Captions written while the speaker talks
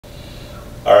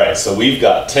Alright, so we've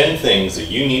got 10 things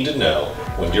that you need to know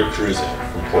when you're cruising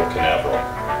from Port Canaveral.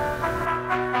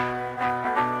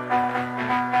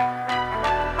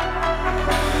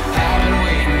 I've been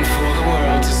waiting for the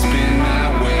world to spin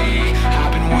my way.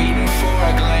 I've been waiting for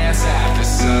a glance at the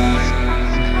sun.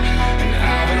 And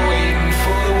I've been waiting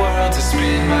for the world to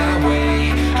spin my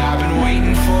way. I've been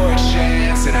waiting for a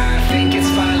chance, and I think it's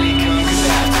finally come. 'Cause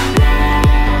after all,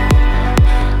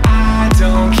 I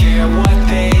don't care what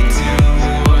they do.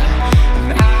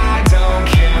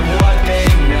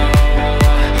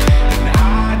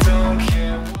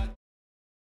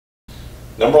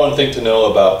 Number one thing to know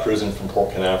about cruising from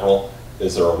Port Canaveral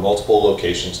is there are multiple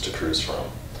locations to cruise from.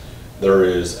 There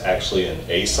is actually an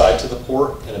A side to the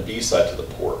port and a B side to the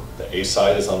port. The A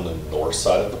side is on the north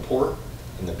side of the port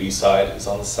and the B side is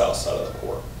on the south side of the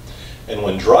port. And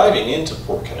when driving into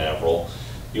Port Canaveral,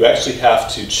 you actually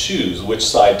have to choose which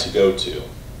side to go to.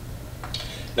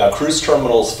 Now, cruise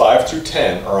terminals 5 through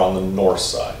 10 are on the north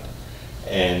side,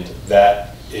 and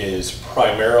that is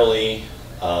primarily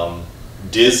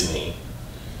Disney.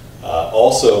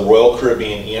 Also, Royal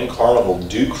Caribbean and Carnival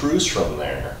do cruise from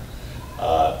there.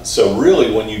 So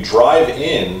really, when you drive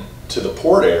in to the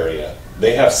port area,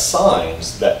 they have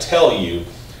signs that tell you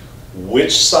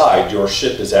which side your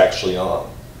ship is actually on.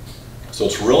 So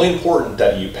it's really important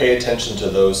that you pay attention to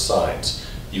those signs.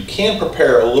 You can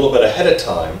prepare a little bit ahead of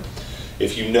time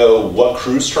if you know what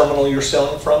cruise terminal you're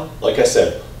sailing from. Like I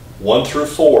said, 1 through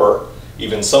 4,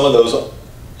 even some of those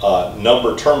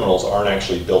number terminals aren't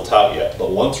actually built out yet,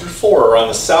 but 1 through 4 are on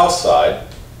the south side,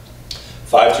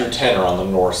 5 through 10 are on the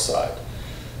north side.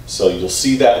 So you'll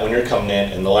see that when you're coming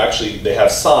in, and they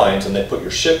have signs and they put your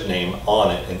ship name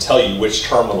on it and tell you which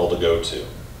terminal to go to.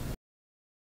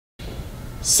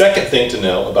 Second thing to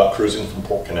know about cruising from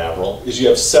Port Canaveral is you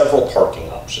have several parking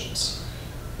options.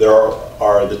 There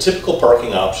are the typical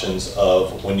parking options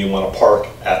of when you want to park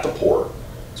at the port.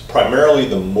 It's primarily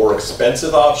the more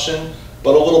expensive option,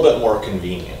 but a little bit more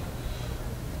convenient.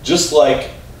 Just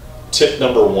like tip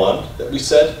number 1 that we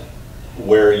said,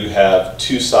 where you have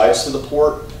 2 sides to the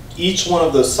port, each one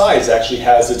of those sides actually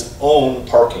has its own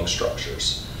parking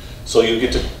structures. So you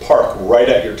get to park right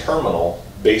at your terminal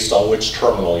based on which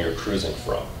terminal you're cruising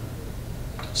from.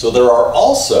 So there are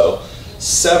also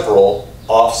several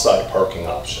off-site parking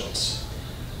options,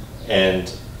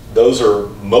 and those are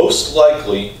most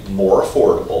likely more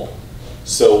affordable.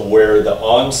 So where the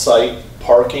on-site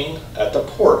parking at the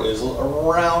port is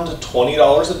around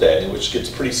 $20 a day, which gets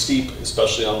pretty steep,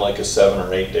 especially on like a 7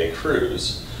 or 8 day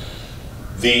cruise.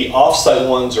 The off-site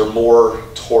ones are more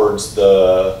towards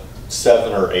the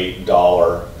 $7 or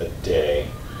 $8 a day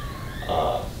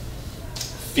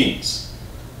fees.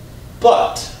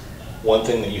 But one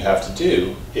thing that you have to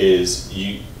do is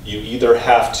you either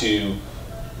have to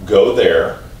go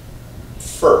there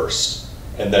first,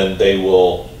 and then they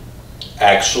will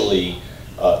actually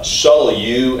shuttle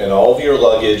you and all of your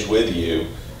luggage with you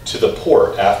to the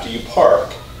port after you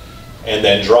park, and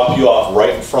then drop you off right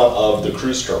in front of the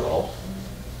cruise terminal.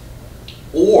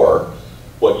 Or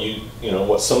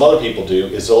what some other people do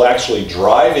is they'll actually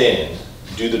drive in,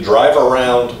 do the drive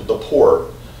around the port,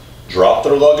 drop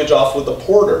their luggage off with the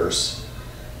porters,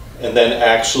 and then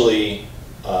actually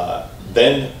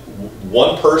then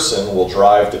one person will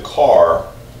drive the car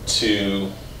to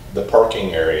the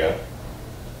parking area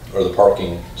or the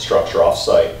parking structure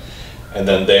off-site, and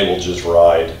then they will just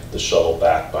ride the shuttle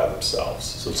back by themselves.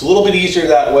 So it's a little bit easier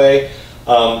that way,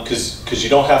 because you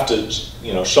don't have to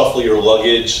shuffle your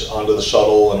luggage onto the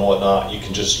shuttle and whatnot.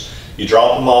 You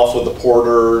drop them off with the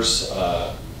porters,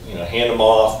 hand them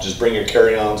off, just bring your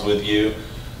carry-ons with you.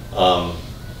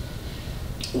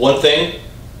 One thing,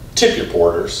 tip your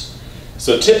porters.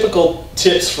 So typical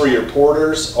tips for your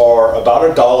porters are about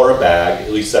 $1 a bag.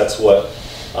 At least that's what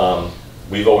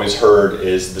we've always heard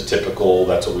is the typical,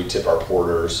 that's what we tip our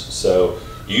porters. So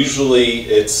usually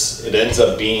it ends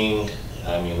up being,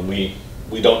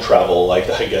 we don't travel like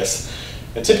that, I guess.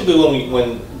 And typically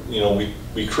when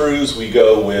we cruise, we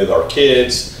go with our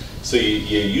kids. So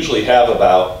you usually have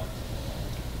about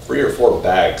 3 or 4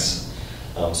 bags,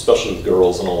 especially with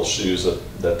girls and all the shoes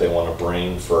that they want to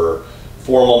bring for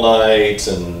formal nights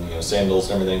and sandals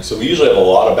and everything. So we usually have a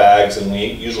lot of bags, and we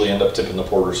usually end up tipping the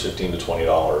porters $15 to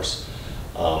 $20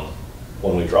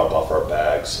 when we drop off our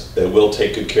bags. They will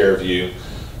take good care of you,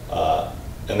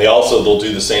 and they'll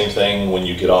do the same thing when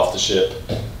you get off the ship.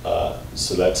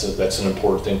 So that's an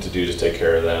important thing to do, to take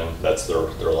care of them. That's their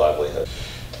livelihood.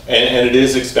 And it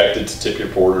is expected to tip your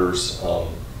porters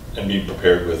and be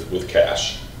prepared with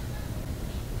cash.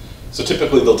 So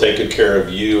typically they'll take good care of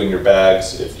you and your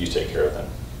bags if you take care of them.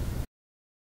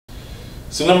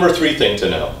 So number 3 thing to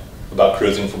know, about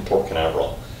cruising from Port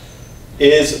Canaveral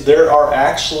is there are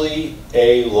actually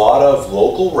a lot of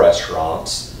local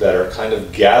restaurants that are kind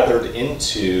of gathered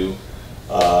into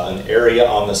an area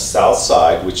on the south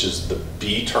side, which is the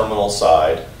B terminal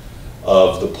side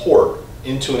of the port,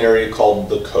 into an area called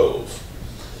the Cove.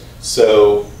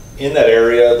 So in that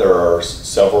area there are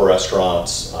several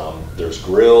restaurants. There's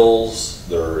Grills,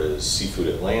 there is Seafood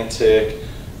Atlantic,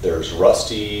 there's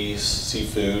Rusty's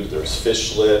Seafood, there's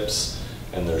Fish Lips,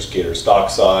 and there's Gator's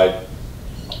Dockside,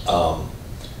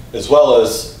 as well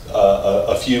as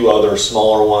a few other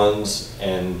smaller ones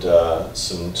and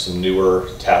some newer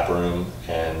tap room.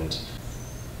 And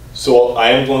so I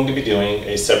am going to be doing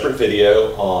a separate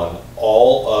video on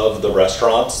all of the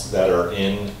restaurants that are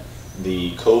in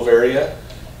the Cove area,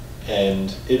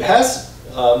 and it has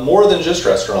more than just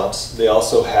restaurants. They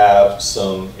also have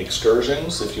some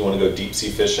excursions if you want to go deep sea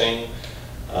fishing.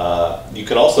 You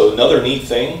can also, another neat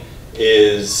thing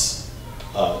is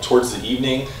towards the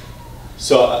evening.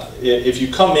 So if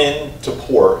you come in to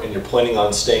port and you're planning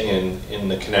on staying in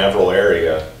the Canaveral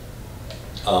area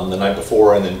the night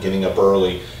before and then getting up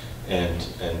early and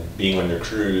being on your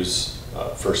cruise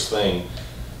first thing,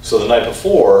 so the night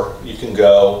before you can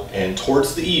go, and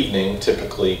towards the evening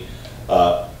typically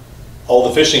all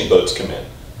the fishing boats come in,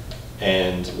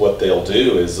 and what they'll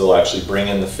do is they'll actually bring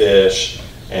in the fish,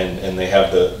 and they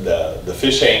have the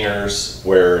fish hangers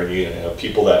where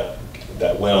people that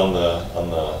went on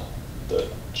the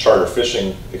charter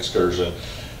fishing excursion,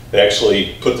 they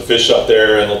actually put the fish up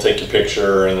there and they'll take your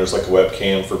picture, and there's like a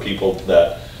webcam for people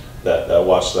that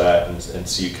watch that and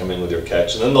see you come in with your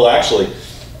catch, and then they'll actually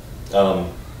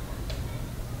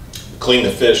clean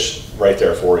the fish right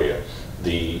there for you.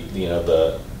 The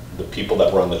people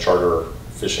that run the charter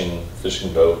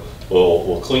fishing boat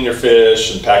will clean your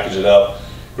fish and package it up.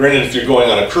 Granted, if you're going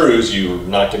on a cruise, you're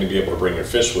not going to be able to bring your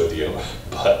fish with you,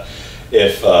 but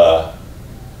if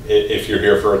you're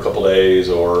here for a couple days,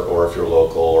 or if you're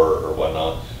local or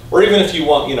whatnot, or even if you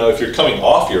want, if you're coming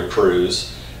off your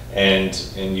cruise and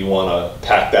you want to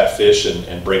pack that fish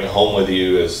and bring it home with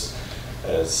you as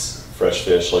fresh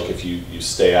fish, like if you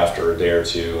stay after a day or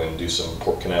two and do some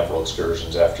Port Canaveral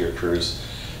excursions after your cruise,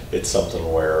 it's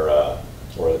something where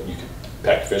you can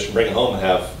pack fish and bring it home and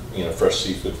have fresh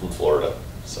seafood from Florida.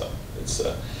 So it's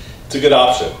a good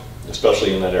option,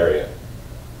 especially in that area.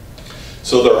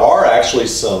 So there are actually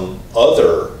some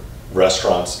other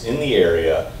restaurants in the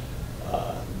area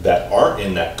that aren't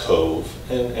in that cove,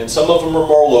 and some of them are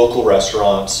more local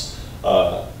restaurants,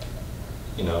 some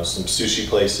sushi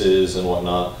places and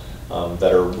whatnot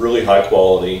that are really high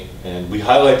quality, and we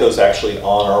highlight those actually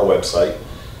on our website.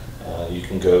 You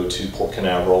can go to Port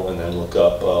Canaveral and then look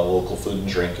up local food and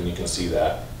drink, and you can see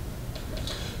that.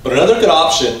 But another good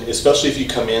option, especially if you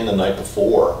come in the night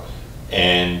before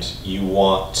and you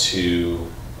want to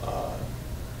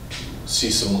see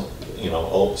some,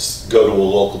 go to a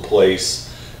local place.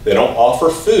 They don't offer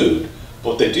food, but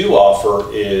what they do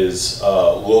offer is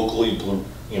locally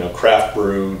craft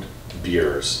brewed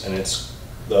beers, and it's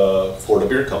the Florida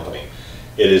Beer Company.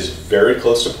 It is very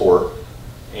close to port,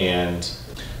 and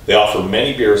they offer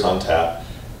many beers on tap,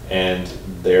 and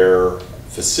their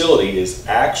facility is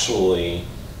actually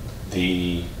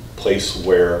the place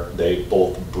where they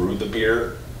both brew the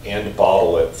beer and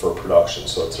bottle it for production.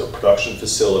 So it's a production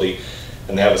facility,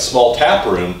 and they have a small tap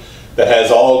room that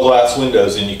has all glass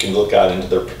windows, and you can look out into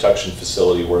their production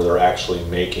facility where they're actually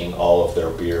making all of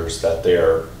their beers that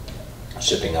they're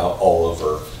shipping out all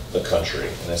over the country,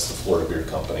 and that's the Florida Beer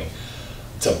Company.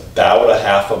 It's about a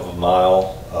half of a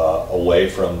mile away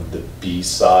from the B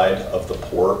side of the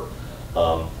port,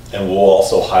 and we'll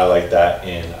also highlight that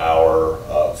in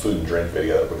our food and drink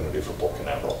video that we're going to do for Port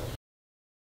Canaveral.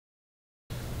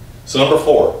 So number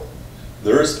 4,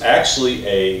 there's actually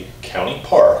a county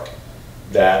park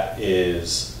that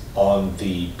is on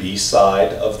the B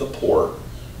side of the port,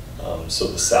 so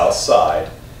the south side,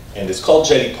 and it's called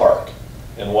Jetty Park.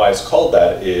 And why it's called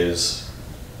that is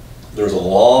there's a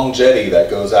long jetty that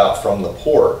goes out from the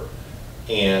port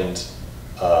and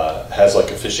has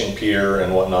like a fishing pier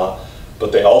and whatnot,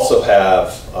 but they also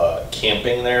have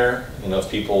camping there. If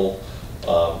people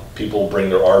bring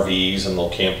their RVs and they'll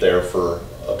camp there for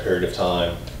a period of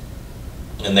time,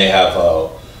 and they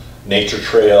have nature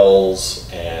trails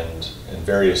and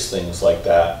various things like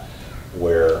that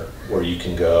where you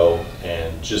can go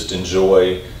and just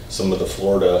enjoy some of the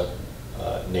Florida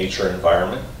nature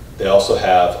environment. They also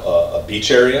have a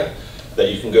beach area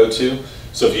that you can go to.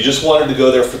 So if you just wanted to go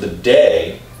there for the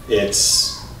day,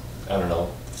 it's, I don't know,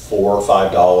 $4 or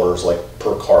 $5 like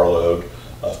per carload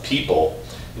of people,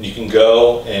 And you can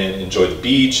go and enjoy the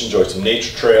beach, enjoy some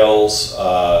nature trails,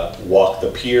 walk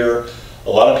the pier. A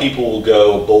lot of people will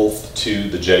go both to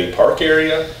the Jetty Park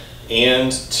area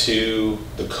and to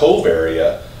the Cove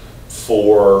area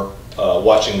for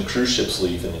watching the cruise ships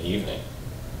leave in the evening.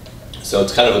 So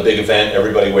it's kind of a big event.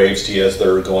 Everybody waves to you as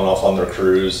they're going off on their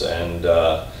cruise, and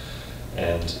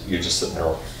you're just sitting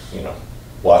there, you know,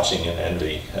 watching in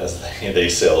envy as they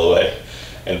sail away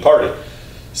and party.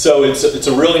 So it's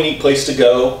a really neat place to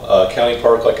go. County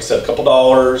Park, like I said, a couple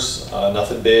dollars,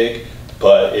 nothing big,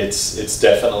 but it's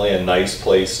definitely a nice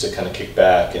place to kind of kick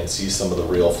back and see some of the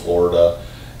real Florida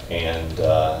and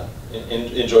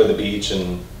enjoy the beach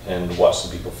and watch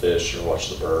some people fish or watch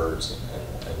the birds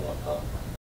and whatnot.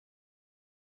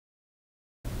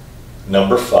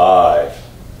 Number 5.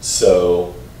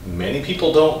 So many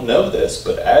people don't know this,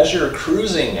 but as you're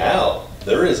cruising out,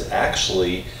 there is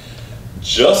actually,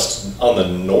 just on the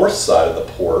north side of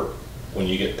the port, when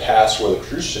you get past where the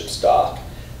cruise ships dock,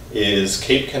 is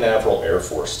Cape Canaveral Air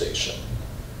Force Station.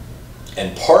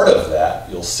 And part of that,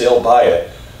 you'll sail by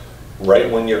it right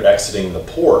when you're exiting the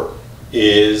port,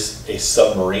 is a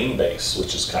submarine base,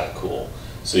 which is kind of cool.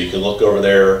 So you can look over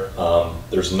there.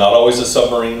 There's not always a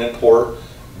submarine in port,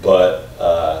 but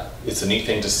it's a neat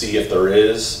thing to see if there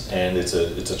is, and it's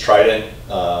a Trident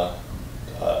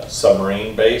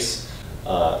submarine base.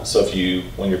 So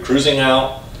when you're cruising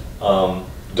out,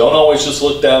 don't always just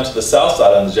look down to the south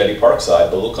side on the Jetty Park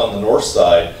side, but look on the north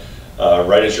side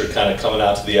right as you're kind of coming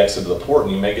out to the exit of the port,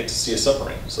 and you may get to see a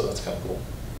submarine. So that's kind of cool.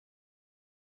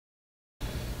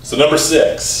 So number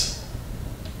 6,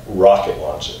 rocket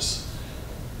launches.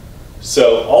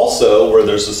 So also where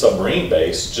there's a submarine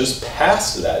base, just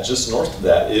past that, just north of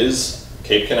that, is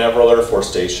Cape Canaveral Air Force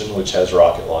Station, which has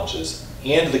rocket launches,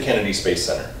 and the Kennedy Space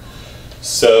Center.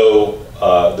 So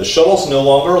the shuttles no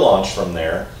longer launch from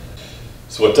there.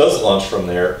 So what does launch from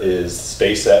there is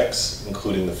SpaceX,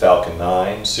 including the Falcon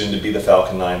 9, soon to be the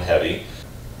Falcon 9 Heavy,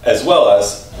 as well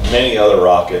as many other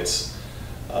rockets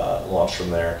launch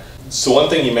from there. So one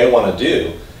thing you may want to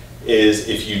do is,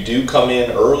 if you do come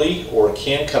in early or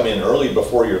can come in early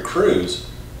before your cruise,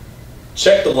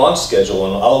 check the launch schedule,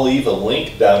 and I'll leave a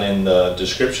link down in the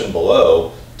description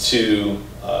below to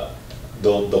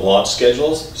the launch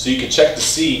schedules, so you can check to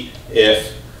see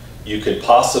if you could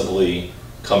possibly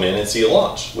come in and see a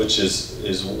launch, which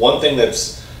is one thing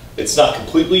it's not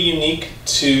completely unique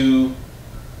to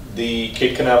the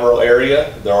Cape Canaveral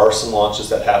area. There are some launches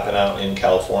that happen out in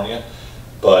California,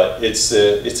 but it's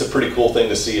a pretty cool thing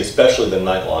to see, especially the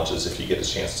night launches, if you get a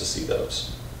chance to see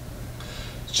those.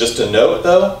 Just a note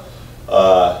though,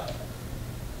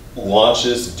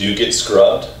 launches do get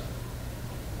scrubbed,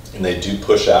 and they do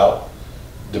push out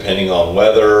depending on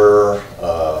weather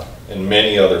and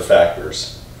many other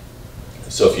factors.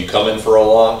 So if you come in for a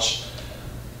launch,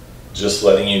 just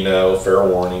letting you know, fair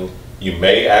warning, you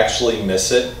may actually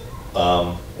miss it.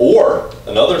 Or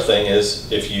another thing is,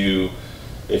 if you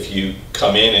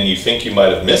come in and you think you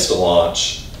might have missed a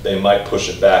launch, they might push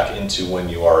it back into when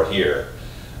you are here.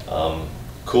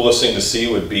 Coolest thing to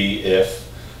see would be if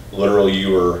literally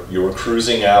you were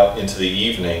cruising out into the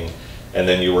evening and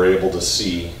then you were able to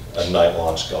see a night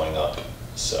launch going up.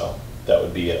 So that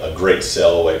would be a great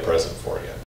sail away present for you.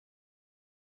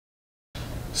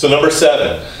 So number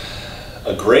 7,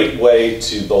 a great way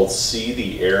to both see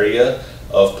the area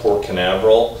of Port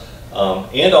Canaveral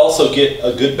and also get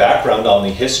a good background on the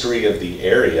history of the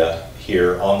area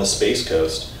here on the Space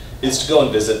Coast is to go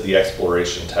and visit the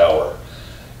Exploration Tower.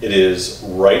 It is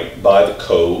right by the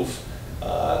cove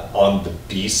on the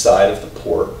B side of the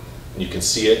port. You can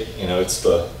see it, you know, it's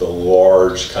the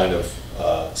large kind of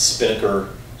spinnaker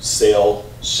sail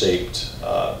shaped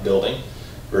building.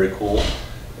 Very cool.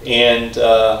 And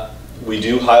we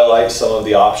do highlight some of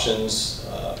the options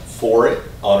for it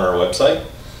on our website.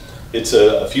 It's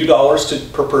a few dollars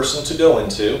per person to go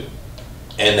into,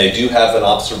 and they do have an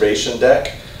observation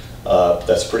deck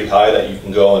that's pretty high that you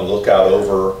can go and look out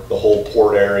over the whole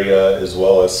port area, as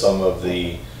well as some of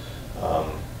the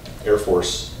Air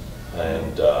Force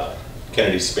and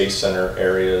Kennedy Space Center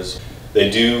areas. They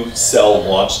do sell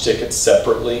launch tickets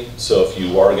separately, so if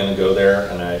you are going to go there,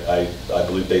 and I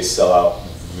believe they sell out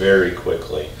very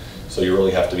quickly, so you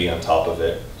really have to be on top of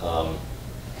it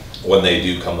when they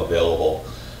do come available.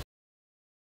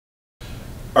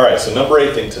 All right, so number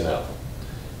 8 thing to know.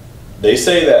 They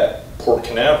say that Port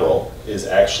Canaveral is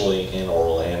actually in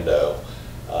Orlando.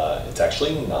 It's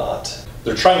actually not.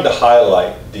 They're trying to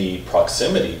highlight the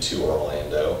proximity to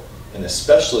Orlando, and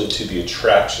especially to the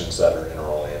attractions that are in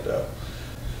Orlando.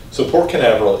 So Port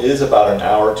Canaveral is about an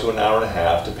hour to an hour and a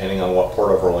half, depending on what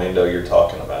part of Orlando you're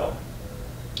talking about.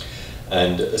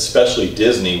 and especially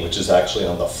Disney, which is actually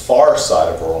on the far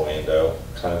side of Orlando,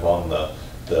 kind of on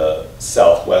the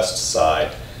southwest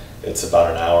side. It's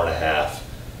about an hour and a half.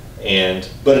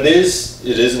 But it is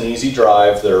an easy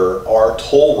drive. There are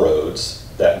toll roads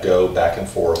that go back and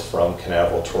forth from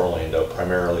Canaveral to Orlando,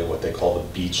 primarily what they call the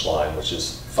beach line, which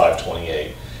is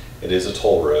 528. It is a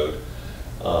toll road.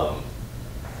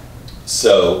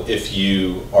 So if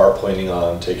you are planning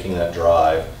on taking that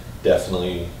drive,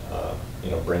 definitely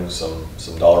bring some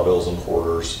dollar bills and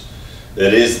quarters.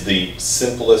 It is the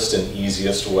simplest and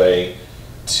easiest way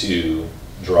to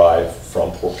drive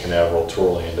from Port Canaveral to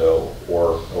Orlando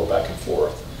or back and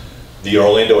forth. The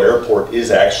Orlando airport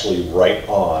is actually right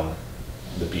on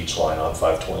the beach line on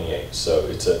 528, so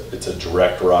it's a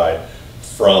direct ride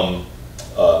from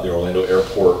the Orlando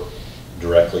airport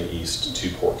directly east to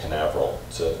Port Canaveral.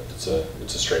 It's a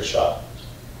straight shot,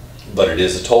 but it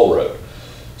is a toll road,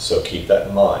 so keep that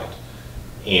in mind.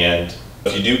 And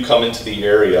if you do come into the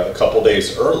area a couple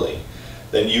days early,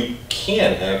 then you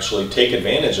can actually take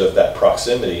advantage of that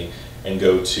proximity and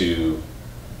go to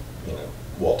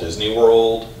Walt Disney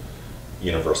World,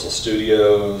 Universal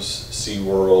Studios,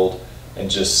 SeaWorld, and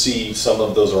just see some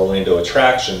of those Orlando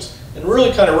attractions and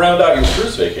really kind of round out your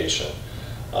cruise vacation.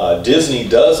 Disney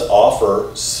does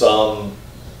offer some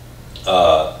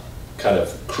kind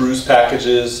of cruise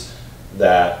packages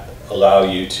that allow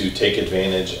you to take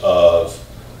advantage of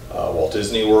Walt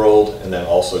Disney World and then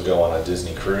also go on a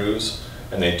Disney cruise.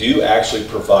 And they do actually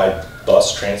provide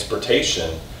bus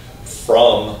transportation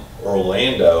from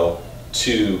Orlando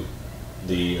to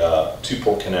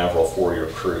Port Canaveral for your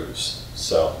cruise.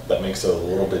 So that makes it a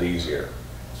little bit easier.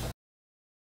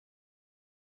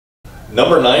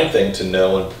 Number 9 thing to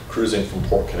know when cruising from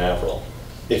Port Canaveral: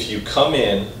 if you come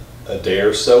in a day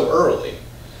or so early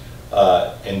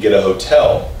and get a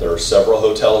hotel, there are several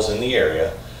hotels in the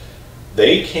area,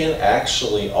 they can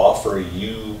actually offer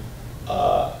you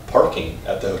parking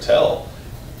at the hotel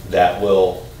that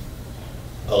will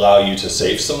allow you to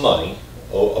save some money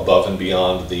above and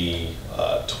beyond the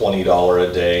 $20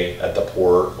 a day at the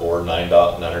port or $9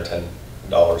 or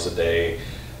 $10 a day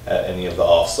at any of the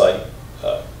off-site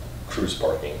cruise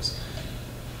parkings.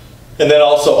 And then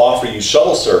also offer you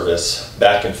shuttle service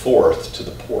back and forth to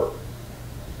the port.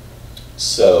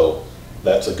 So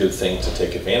that's a good thing to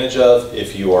take advantage of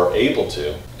if you are able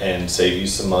to, and save you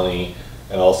some money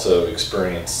and also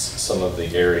experience some of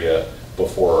the area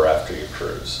before or after your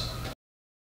cruise.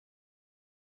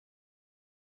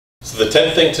 So the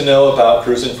 10th thing to know about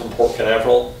cruising from Port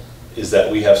Canaveral is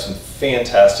that we have some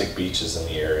fantastic beaches in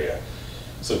the area.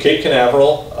 So Cape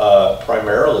Canaveral,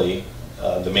 primarily,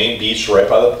 the main beach right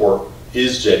by the port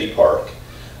is Jetty Park.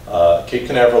 Cape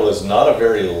Canaveral is not a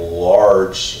very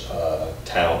large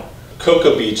town.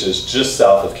 Cocoa Beach is just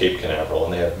south of Cape Canaveral,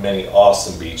 and they have many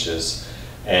awesome beaches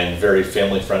and very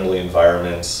family-friendly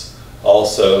environments.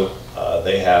 Also,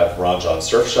 they have Ron John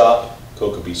Surf Shop,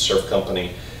 Cocoa Beach Surf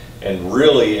Company, and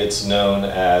really it's known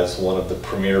as one of the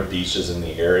premier beaches in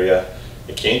the area.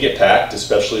 It can get packed,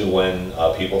 especially when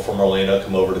people from Orlando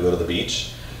come over to go to the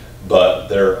beach, but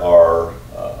there are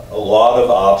a lot of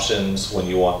options when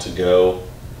you want to go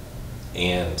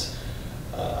and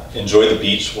enjoy the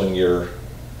beach when you're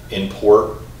in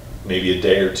port, maybe a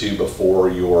day or two before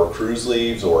your cruise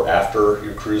leaves or after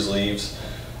your cruise leaves.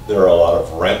 There are a lot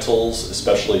of rentals,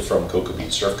 especially from Cocoa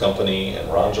Beach Surf Company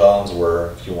and Ron John's,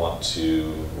 where if you want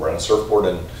to rent a surfboard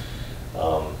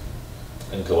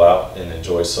and go out and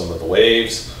enjoy some of the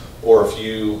waves, or if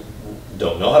you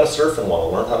don't know how to surf and want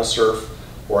to learn how to surf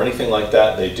or anything like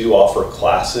that, they do offer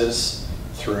classes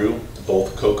through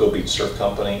both Cocoa Beach Surf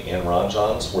Company and Ron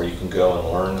John's, where you can go and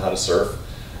learn how to surf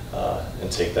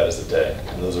and take that as a day.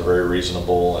 And those are very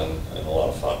reasonable and a lot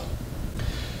of fun.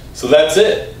 So that's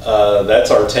it. That's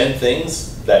our 10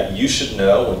 things that you should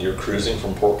know when you're cruising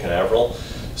from Port Canaveral.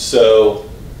 So,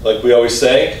 like we always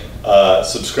say,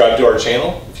 subscribe to our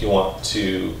channel if you want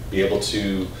to be able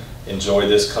to enjoy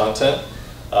this content.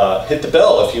 Hit the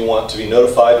bell if you want to be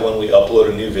notified when we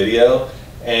upload a new video.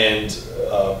 And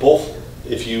both,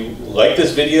 if you like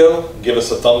this video, give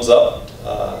us a thumbs up.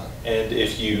 And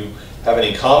if you have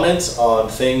any comments on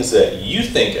things that you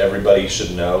think everybody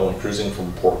should know when cruising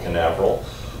from Port Canaveral,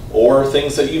 or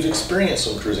things that you've experienced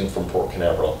when cruising from Port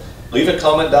Canaveral, leave a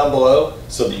comment down below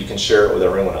so that you can share it with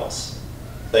everyone else.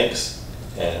 Thanks,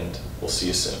 and we'll see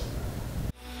you soon.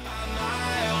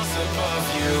 Miles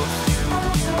above you.